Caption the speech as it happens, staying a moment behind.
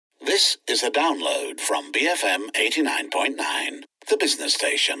This is a download from BFM 89.9, the business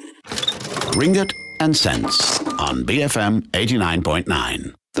station. Ringgit and Cents on BFM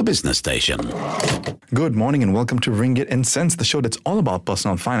 89.9, the business station. Good morning and welcome to Ringgit and Cents, the show that's all about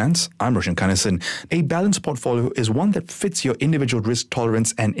personal finance. I'm Roshan Kanesan. A balanced portfolio is one that fits your individual risk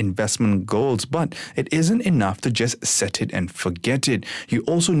tolerance and investment goals, but it isn't enough to just set it and forget it. You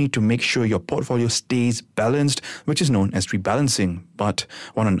also need to make sure your portfolio stays balanced, which is known as rebalancing. But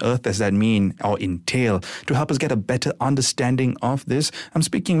what on earth does that mean or entail? To help us get a better understanding of this, I'm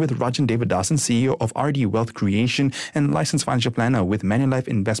speaking with Rajan Devadasan, CEO of RD Wealth Creation and licensed financial planner with Manulife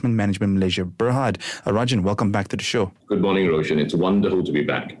Investment Management Malaysia Berhad. Rajan, welcome back to the show. Good morning, Roshan. It's wonderful to be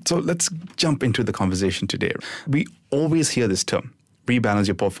back. So let's jump into the conversation today. We always hear this term, rebalance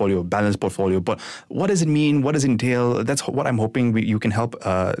your portfolio, balanced portfolio. But what does it mean? What does it entail? That's what I'm hoping you can help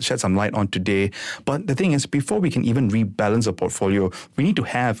shed some light on today. But the thing is, before we can even rebalance a portfolio, we need to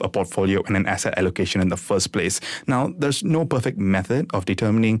have a portfolio and an asset allocation in the first place. Now, there's no perfect method of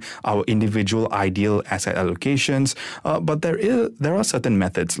determining our individual ideal asset allocations, but there are certain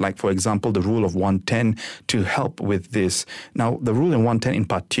methods, like, for example, the rule of 110 to help with this. Now, the rule in 110 in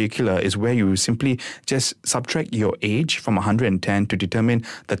particular is where you simply just subtract your age from 110 to determine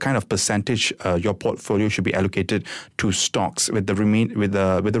the kind of percentage your portfolio should be allocated to stocks, with the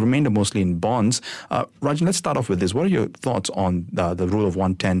remainder mostly in bonds. Rajan, let's start off with this. What are your thoughts on the rule of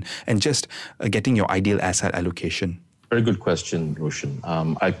 110 and just getting your ideal asset allocation? Very good question, Roshan.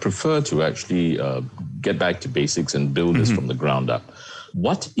 I prefer to actually get back to basics and build this from the ground up.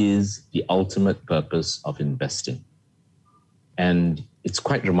 What is the ultimate purpose of investing? And it's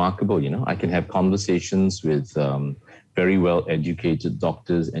quite remarkable, I can have conversations with very well-educated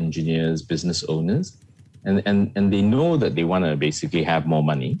doctors, engineers, business owners, and they know that they want to basically have more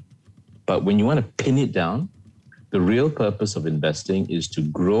money. But when you want to pin it down, the real purpose of investing is to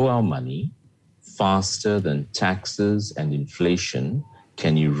grow our money faster than taxes and inflation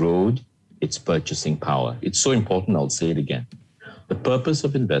can erode its purchasing power. It's so important, I'll say it again. The purpose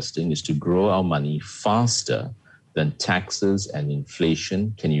of investing is to grow our money faster than taxes and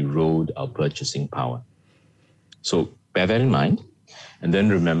inflation can erode our purchasing power. So bear that in mind, and then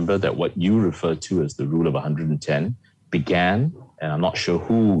remember that what you refer to as the rule of 110 began, and I'm not sure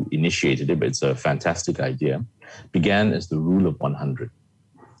who initiated it, but it's a fantastic idea, began as the rule of 100.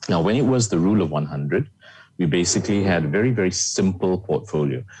 Now, when it was the rule of 100, we basically had a very, very simple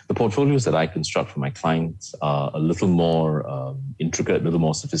portfolio. The portfolios that I construct for my clients are a little more intricate, a little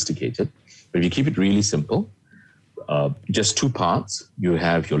more sophisticated. But if you keep it really simple, just two parts. You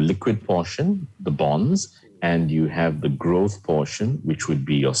have your liquid portion, the bonds, and you have the growth portion, which would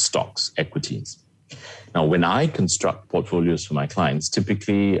be your stocks, equities. Now, when I construct portfolios for my clients,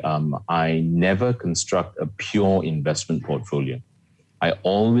 typically I never construct a pure investment portfolio. I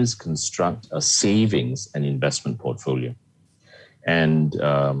always construct a savings and investment portfolio. And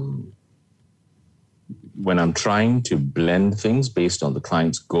when I'm trying to blend things based on the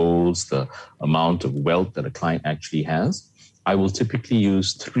client's goals, the amount of wealth that a client actually has, I will typically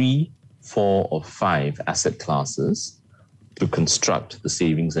use 3, 4, or 5 asset classes to construct the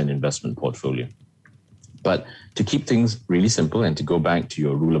savings and investment portfolio. But to keep things really simple and to go back to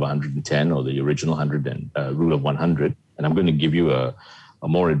your rule of 110 or the original rule of 100, and I'm going to give you a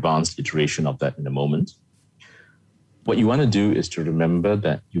more advanced iteration of that in a moment. What you want to do is to remember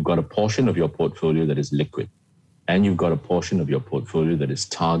that you've got a portion of your portfolio that is liquid, and you've got a portion of your portfolio that is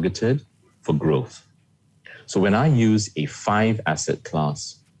targeted for growth. So when I use a 5 asset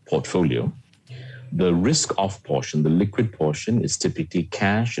class portfolio, the risk-off portion, the liquid portion, is typically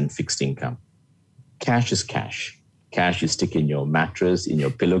cash and fixed income. Cash is cash. Cash you stick in your mattress, in your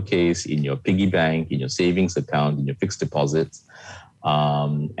pillowcase, in your piggy bank, in your savings account, in your fixed deposits.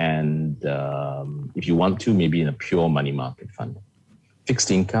 If you want to, maybe in a pure money market fund.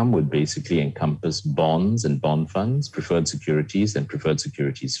 Fixed income would basically encompass bonds and bond funds, preferred securities and preferred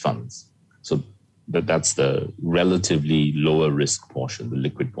securities funds. So that's the relatively lower risk portion, the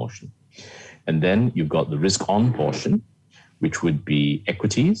liquid portion. And then you've got the risk on portion, which would be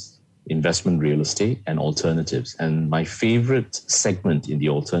equities, investment real estate, and alternatives. And my favorite segment in the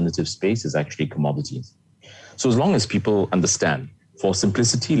alternative space is actually commodities. So as long as people understand, for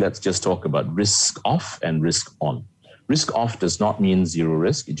simplicity, let's just talk about risk off and risk on. Risk off does not mean zero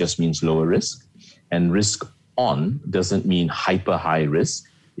risk, it just means lower risk. And risk on doesn't mean hyper high risk,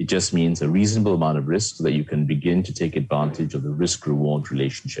 it just means a reasonable amount of risk so that you can begin to take advantage of the risk-reward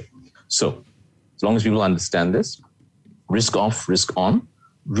relationship. So as long as people understand this, risk off, risk on,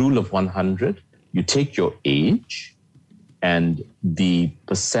 rule of 100, you take your age and the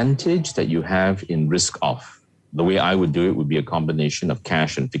percentage that you have in risk off the way I would do it would be a combination of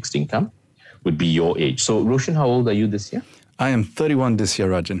cash and fixed income, would be your age. So Roshan, how old are you this year? I am 31 this year,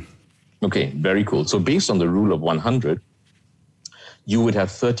 Rajan. Okay, very cool. So based on the rule of 100, you would have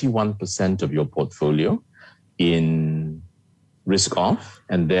 31% of your portfolio in risk off,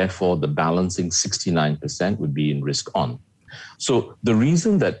 and therefore the balancing 69% would be in risk on. So the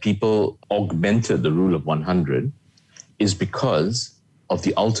reason that people augmented the rule of 100 is because of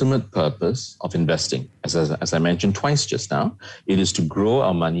the ultimate purpose of investing. As I mentioned twice just now, it is to grow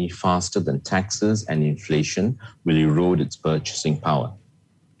our money faster than taxes and inflation will erode its purchasing power.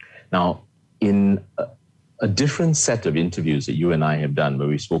 Now, in a different set of interviews that you and I have done where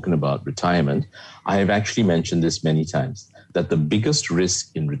we've spoken about retirement, I have actually mentioned this many times, that the biggest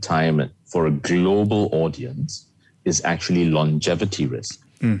risk in retirement for a global audience is actually longevity risk.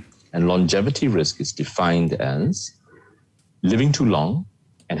 And longevity risk is defined as living too long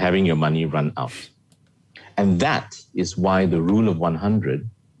and having your money run out. And that is why the rule of 100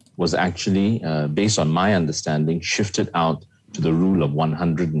 was actually, based on my understanding, shifted out to the rule of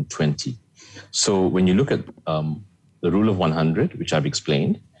 120. So when you look at the rule of 100, which I've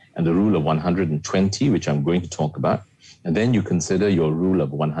explained, and the rule of 120, which I'm going to talk about, and then you consider your rule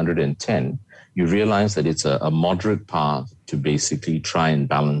of 110, you realize that it's a moderate path to basically try and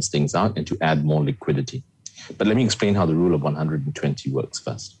balance things out and to add more liquidity. But let me explain how the rule of 120 works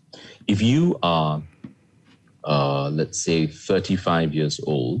first. If you are, let's say, 35 years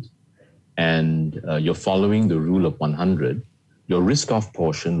old and you're following the rule of 100, your risk-off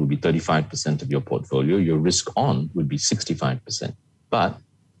portion will be 35% of your portfolio. Your risk-on would be 65%. But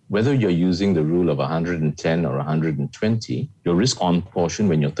whether you're using the rule of 110 or 120, your risk-on portion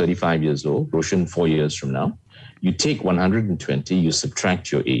when you're 35 years old, Roshan, 4 years from now, you take 120, you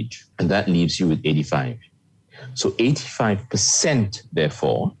subtract your age, and that leaves you with 85. So 85%,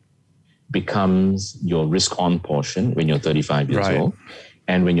 therefore, becomes your risk-on portion when you're 35 years old.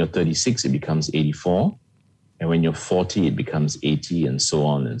 And when you're 36, it becomes 84. And when you're 40, it becomes 80, and so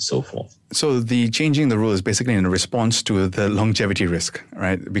on and so forth. So the changing the rule is basically in response to the longevity risk,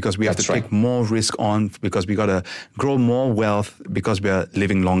 right? Because we have to take more risk on because we got to grow more wealth because we are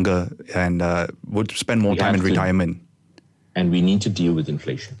living longer and would spend more time in retirement. And we need to deal with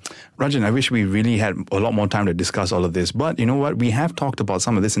inflation. Rajan, I wish we really had a lot more time to discuss all of this. But you know what? We have talked about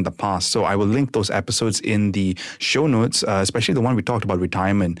some of this in the past. So I will link those episodes in the show notes, especially the one we talked about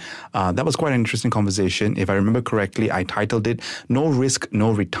retirement. That was quite an interesting conversation. If I remember correctly, I titled it No Risk,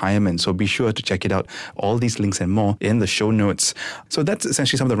 No Retirement. So be sure to check it out. All these links and more in the show notes. So that's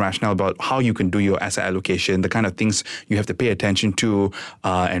essentially some of the rationale about how you can do your asset allocation, the kind of things you have to pay attention to,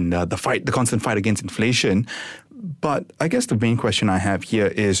 and the constant fight against inflation. But I guess the main question I have here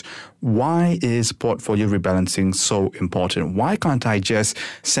is, why is portfolio rebalancing so important? Why can't I just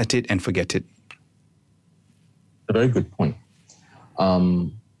set it and forget it? A very good point.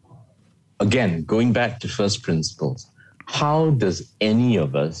 Again, going back to first principles, how does any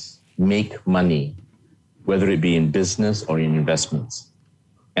of us make money, whether it be in business or in investments?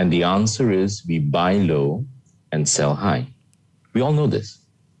 And the answer is we buy low and sell high. We all know this.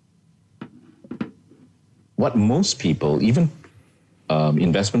 What most people, even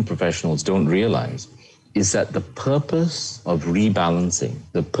investment professionals, don't realize is that the purpose of rebalancing,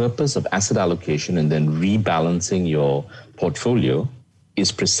 the purpose of asset allocation and then rebalancing your portfolio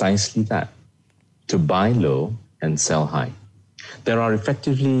is precisely that, to buy low and sell high. There are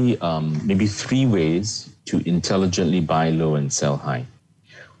effectively maybe 3 ways to intelligently buy low and sell high.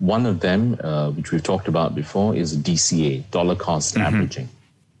 One of them, which we've talked about before, is DCA, dollar cost averaging.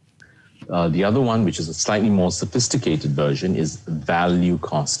 The other one, which is a slightly more sophisticated version, is value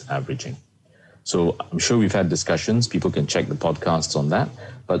cost averaging. So I'm sure we've had discussions. People can check the podcasts on that,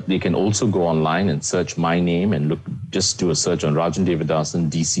 but they can also go online and search my name and just do a search on Rajan Devadasan,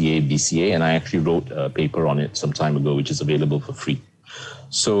 DCA, BCA. And I actually wrote a paper on it some time ago, which is available for free.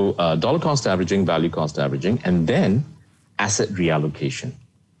 So dollar cost averaging, value cost averaging, and then asset reallocation,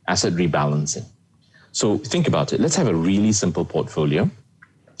 asset rebalancing. So think about it. Let's have a really simple portfolio.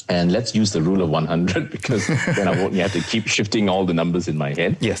 And let's use the rule of 100 because then I won't have to keep shifting all the numbers in my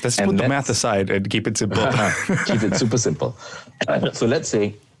head. Yes, let's put the math aside and keep it simple. Keep it super simple. So let's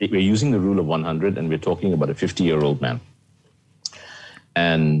say we're using the rule of 100 and we're talking about a 50-year-old man.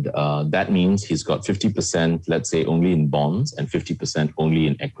 And that means he's got 50%, let's say, only in bonds and 50% only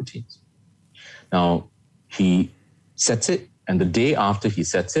in equities. Now, he sets it, and the day after he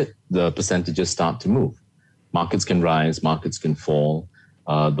sets it, the percentages start to move. Markets can rise, markets can fall.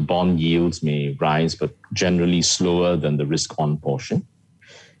 The bond yields may rise, but generally slower than the risk-on portion.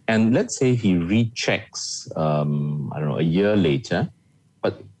 And let's say he rechecks, a year later,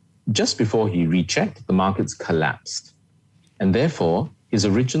 but just before he rechecked, the markets collapsed. And therefore, his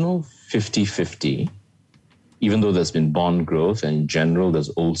original 50-50, even though there's been bond growth and in general, there's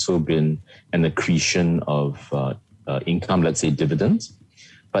also been an accretion of income, let's say dividends.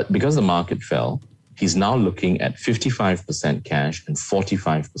 But because the market fell, he's now looking at 55% cash and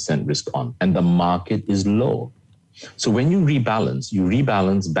 45% risk on, and the market is low. So when you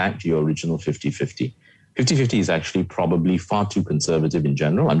rebalance back to your original 50-50. 50-50 is actually probably far too conservative in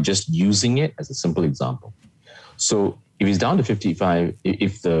general. I'm just using it as a simple example. So if he's down to 55,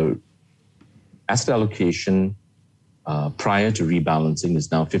 if the asset allocation prior to rebalancing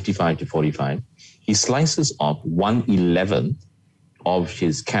is now 55 to 45, he slices off 1/11 of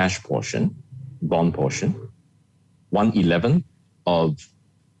his cash portion, bond portion. 1/11 of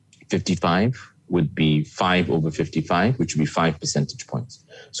 55 would be 5 over 55, which would be 5 percentage points.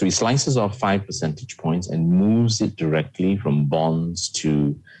 So he slices off 5 percentage points and moves it directly from bonds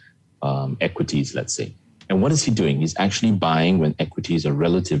to equities, let's say. And what is he doing? He's actually buying when equities are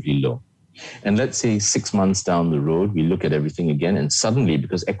relatively low. And let's say 6 months down the road, we look at everything again, and suddenly,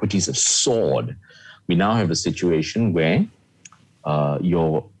 because equities have soared, we now have a situation where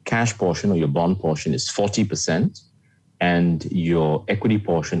your cash portion or your bond portion is 40%, and your equity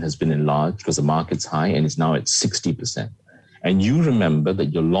portion has been enlarged because the market's high and is now at 60%. And you remember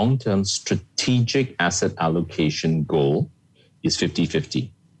that your long-term strategic asset allocation goal is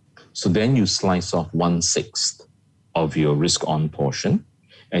 50-50. So then you slice off 1/6 of your risk-on portion,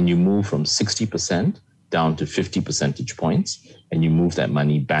 and you move from 60% down to 50 percentage points, and you move that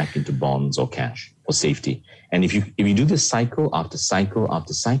money back into bonds or cash for safety. And if you do this cycle after cycle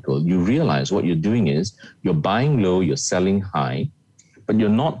after cycle, you realize what you're doing is you're buying low, you're selling high, but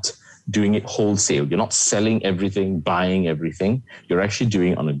you're not doing it wholesale. You're not selling everything, buying everything. You're actually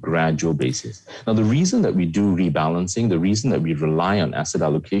doing it on a gradual basis. Now, the reason that we do rebalancing, the reason that we rely on asset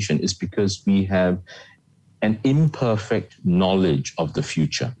allocation is because we have an imperfect knowledge of the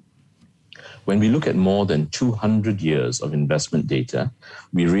future. When we look at more than 200 years of investment data,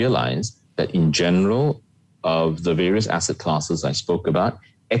 we realize that in general, of the various asset classes I spoke about,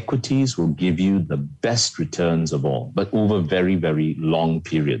 equities will give you the best returns of all, but over very, very long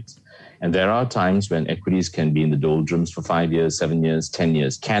periods. And there are times when equities can be in the doldrums for 5 years, 7 years, 10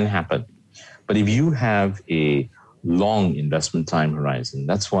 years, can happen. But if you have a long investment time horizon,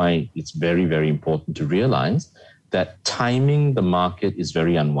 that's why it's very, very important to realize that timing the market is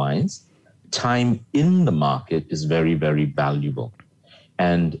very unwise. Time in the market is very, very valuable.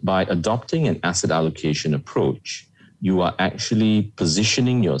 And by adopting an asset allocation approach, you are actually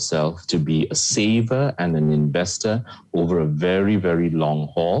positioning yourself to be a saver and an investor over a very, very long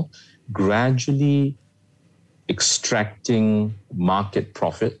haul, gradually extracting market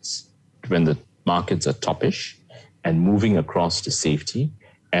profits when the markets are toppish and moving across to safety.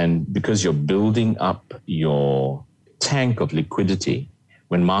 And because you're building up your tank of liquidity,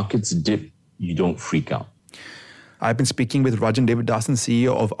 when markets dip, you don't freak out. I've been speaking with Rajan Devadasan,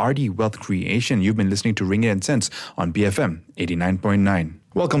 CEO of RD Wealth Creation. You've been listening to Ringgit and Cents on BFM 89.9.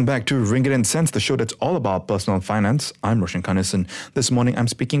 Welcome back to Ringgit and Cents, the show that's all about personal finance. I'm Roshan Kanesan. This morning, I'm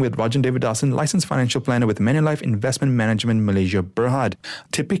speaking with Rajan Devadasan, licensed financial planner with Manulife Investment Management Malaysia Berhad.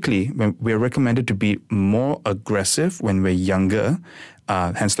 Typically, we're recommended to be more aggressive when we're younger,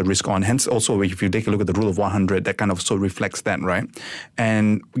 hence the risk on. Hence also, if you take a look at the rule of 100, that kind of so reflects that, right?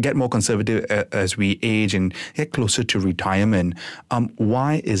 And get more conservative as we age and get closer to retirement.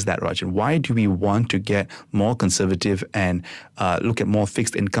 Why is that, Rajan? Why do we want to get more conservative and look at more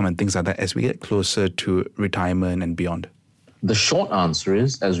fixed income and things like that as we get closer to retirement and beyond? The short answer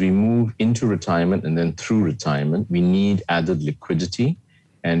is, as we move into retirement and then through retirement, we need added liquidity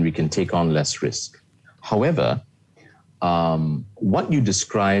and we can take on less risk. However, what you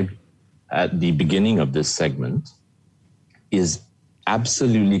described at the beginning of this segment is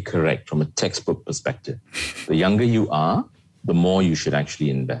absolutely correct from a textbook perspective. The younger you are, the more you should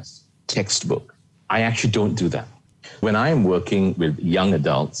actually invest. Textbook. I actually don't do that. When I am working with young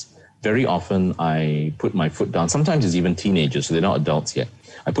adults, very often I put my foot down. Sometimes it's even teenagers, so they're not adults yet.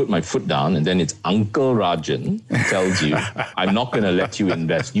 I put my foot down and then it's Uncle Rajan who tells you, I'm not going to let you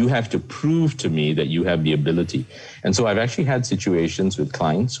invest. You have to prove to me that you have the ability. And so I've actually had situations with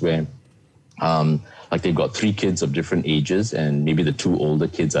clients where like they've got 3 kids of different ages and maybe the 2 older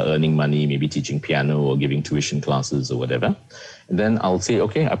kids are earning money, maybe teaching piano or giving tuition classes or whatever. And then I'll say,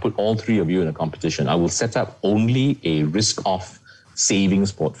 okay, I put all 3 of you in a competition. I will set up only a risk-off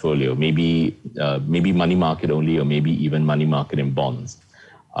savings portfolio, maybe money market only, or maybe even money market in bonds.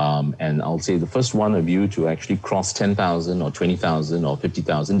 And I'll say the first one of you to actually cross 10,000 or 20,000 or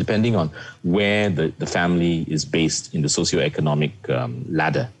 50,000, depending on where the family is based in the socioeconomic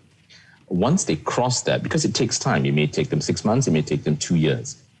ladder. once they cross that, because it takes time, it may take them 6 months, it may take them 2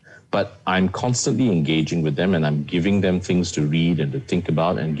 years, but I'm constantly engaging with them and I'm giving them things to read and to think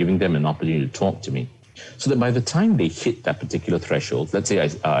about and giving them an opportunity to talk to me. So that by the time they hit that particular threshold, let's say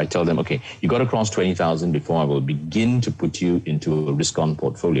I tell them, okay, you got to cross 20,000 before I will begin to put you into a risk-on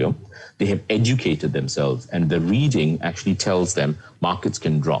portfolio. They have educated themselves, and the reading actually tells them markets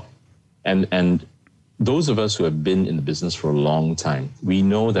can drop. And those of us who have been in the business for a long time, we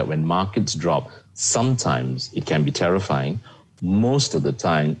know that when markets drop, sometimes it can be terrifying. Most of the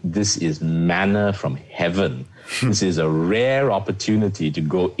time, this is manna from heaven. This is a rare opportunity to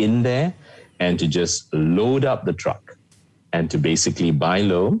go in there and to just load up the truck and to basically buy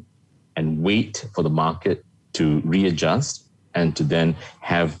low and wait for the market to readjust and to then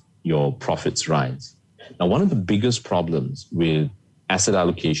have your profits rise. Now, one of the biggest problems with asset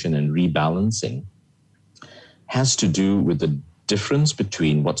allocation and rebalancing has to do with the difference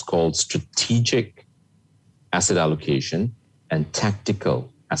between what's called strategic asset allocation and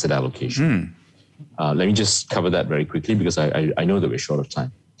tactical asset allocation. Let me just cover that very quickly because I know that we're short of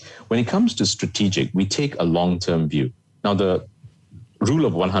time. When it comes to strategic, we take a long-term view. Now, the rule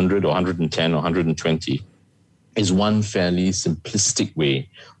of 100 or 110 or 120 is one fairly simplistic way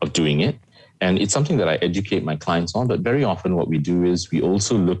of doing it. And it's something that I educate my clients on. But very often what we do is we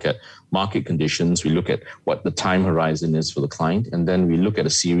also look at market conditions. We look at what the time horizon is for the client. And then we look at a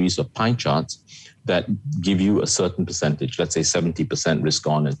series of pie charts that give you a certain percentage, let's say 70% risk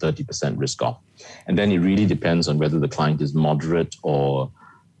on and 30% risk off. And then it really depends on whether the client is moderate or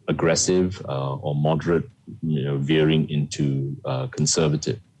aggressive or moderate, veering into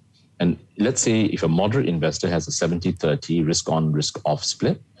conservative. And let's say if a moderate investor has a 70-30 risk on, risk off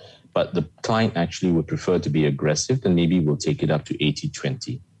split, but the client actually would prefer to be aggressive, then maybe we'll take it up to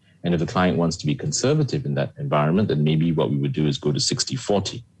 80-20. And if the client wants to be conservative in that environment, then maybe what we would do is go to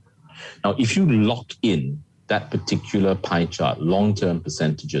 60-40. Now, if you lock in that particular pie chart, long-term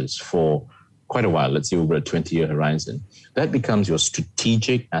percentages for quite a while, let's say over a 20-year horizon, that becomes your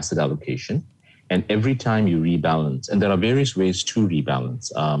strategic asset allocation. And every time you rebalance, and there are various ways to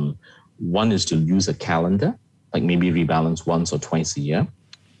rebalance. One is to use a calendar, like maybe rebalance once or twice a year.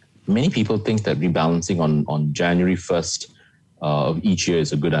 Many people think that rebalancing on January 1st of each year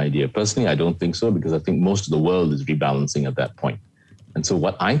is a good idea. Personally, I don't think so because I think most of the world is rebalancing at that point. And so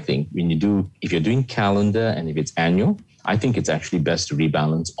what I think if you're doing calendar and if it's annual, I think it's actually best to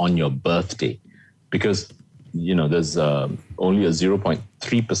rebalance on your birthday because, there's only a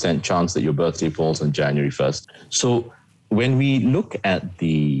 0.3% chance that your birthday falls on January 1st. So when we look at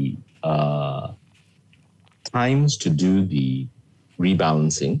the times to do the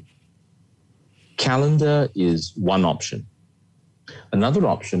rebalancing, calendar is one option. Another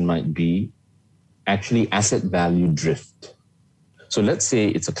option might be actually asset value drift. So let's say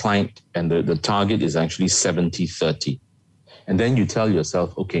it's a client and the target is actually 70-30. And then you tell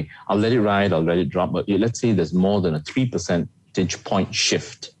yourself, okay, I'll let it ride, I'll let it drop. But let's say there's more than a 3 percentage point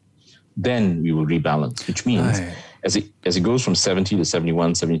shift. Then we will rebalance, which means as it goes from 70 to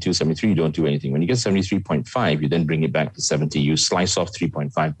 71, 72, 73, you don't do anything. When you get 73.5, you then bring it back to 70. You slice off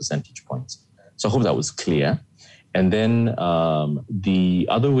 3.5 percentage points. So I hope that was clear. And then the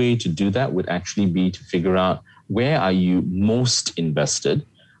other way to do that would actually be to figure out where are you most invested?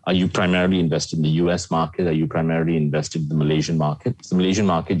 Are you primarily invested in the US market? Are you primarily invested in the Malaysian market? If it's the Malaysian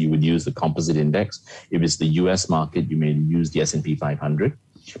market, you would use the composite index. If it's the US market, you may use the S&P 500.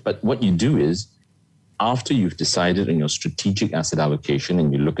 But what you do is, after you've decided on your strategic asset allocation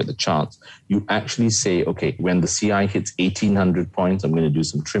and you look at the charts, you actually say, okay, when the CI hits 1,800 points, I'm going to do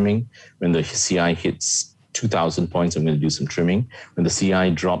some trimming. When the CI hits 2,000 points, I'm going to do some trimming. When the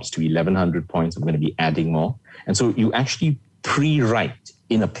CI drops to 1,100 points, I'm going to be adding more. And so you actually pre-write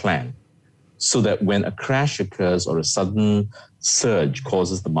in a plan so that when a crash occurs or a sudden surge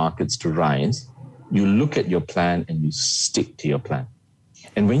causes the markets to rise, you look at your plan and you stick to your plan.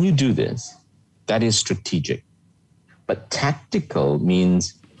 And when you do this, that is strategic. But tactical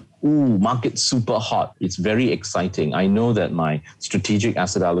means, market's super hot. It's very exciting. I know that my strategic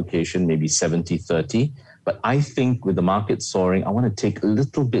asset allocation may be 70-30, but I think with the market soaring, I want to take a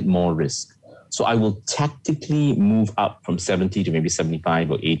little bit more risk. So I will tactically move up from 70 to maybe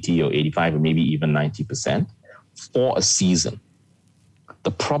 75 or 80 or 85 or maybe even 90% for a season.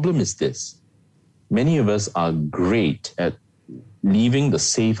 The problem is this. Many of us are great at leaving the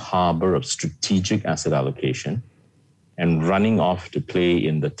safe harbor of strategic asset allocation and running off to play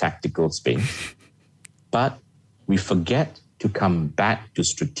in the tactical space. But we forget to come back to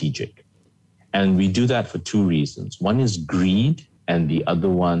strategic. And we do that for two reasons. One is greed, and the other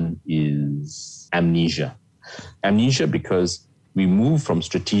one is amnesia. Amnesia because we move from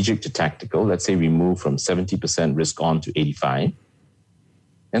strategic to tactical. Let's say we move from 70% risk on to 85%.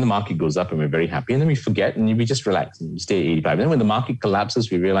 And the market goes up and we're very happy. And then we forget and we just relax and we stay at 85. And then when the market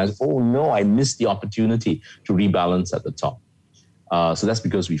collapses, we realize, oh no, I missed the opportunity to rebalance at the top. So that's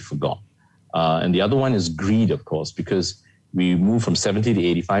because we forgot. And the other one is greed, of course, because we move from 70 to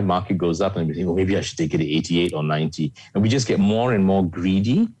 85, market goes up and we think, oh, maybe I should take it to 88 or 90. And we just get more and more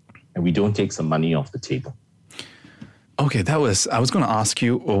greedy and we don't take some money off the table. Okay, I was going to ask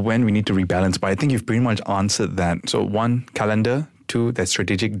you when we need to rebalance, but I think you've pretty much answered that. So 1, calendar. 2, that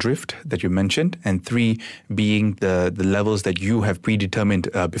strategic drift that you mentioned, and 3 being the levels that you have predetermined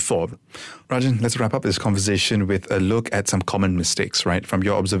before. Rajan, let's wrap up this conversation with a look at some common mistakes, right? From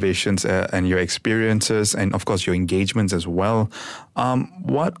your observations and your experiences, and of course your engagements as well.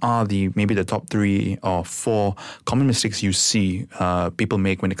 What are maybe the top 3 or 4 common mistakes you see people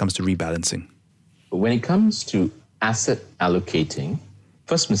make when it comes to rebalancing? When it comes to asset allocating,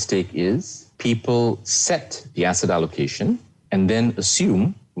 first mistake is people set the asset allocation and then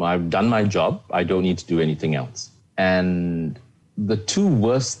assume, well, I've done my job, I don't need to do anything else. And the 2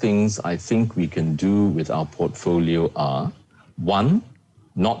 worst things I think we can do with our portfolio are, 1,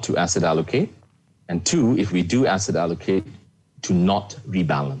 not to asset allocate, and 2, if we do asset allocate, to not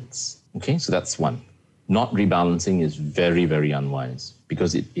rebalance. Okay, so that's 1. Not rebalancing is very, very unwise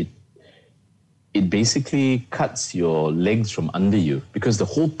because it basically cuts your legs from under you, because the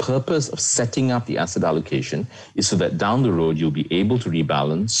whole purpose of setting up the asset allocation is so that down the road you'll be able to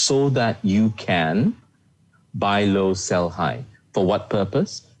rebalance so that you can buy low, sell high. For what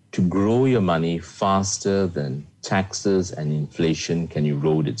purpose? To grow your money faster than taxes and inflation can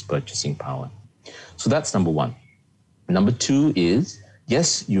erode its purchasing power. So that's number 1. Number 2 is,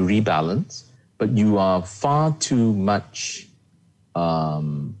 yes, you rebalance, but you are far too much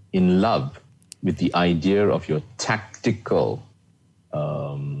in love with the idea of your tactical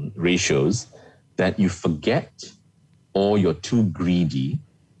ratios that you forget, or you're too greedy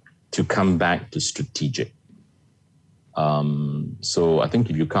to come back to strategic. So I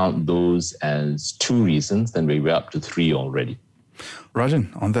think if you count those as 2 reasons, then we're up to 3 already.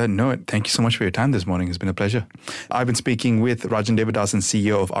 Rajan, on that note, thank you so much for your time this morning. It's been a pleasure. I've been speaking with Rajan Devadasan,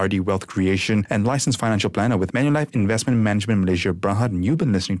 CEO of RD Wealth Creation and licensed financial planner with Manulife Investment Management Malaysia Berhad, and you've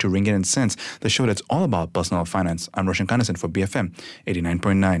been listening to Ringgit and Cents, the show that's all about personal finance. I'm Roshan Kanasan for BFM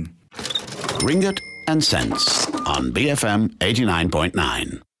 89.9. Ringgit and Cents on BFM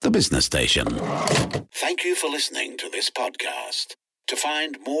 89.9, the business station. Thank you for listening to this podcast. To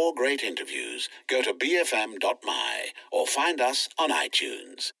find more great interviews, go to bfm.my or find us on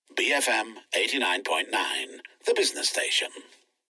iTunes. BFM 89.9, the business station.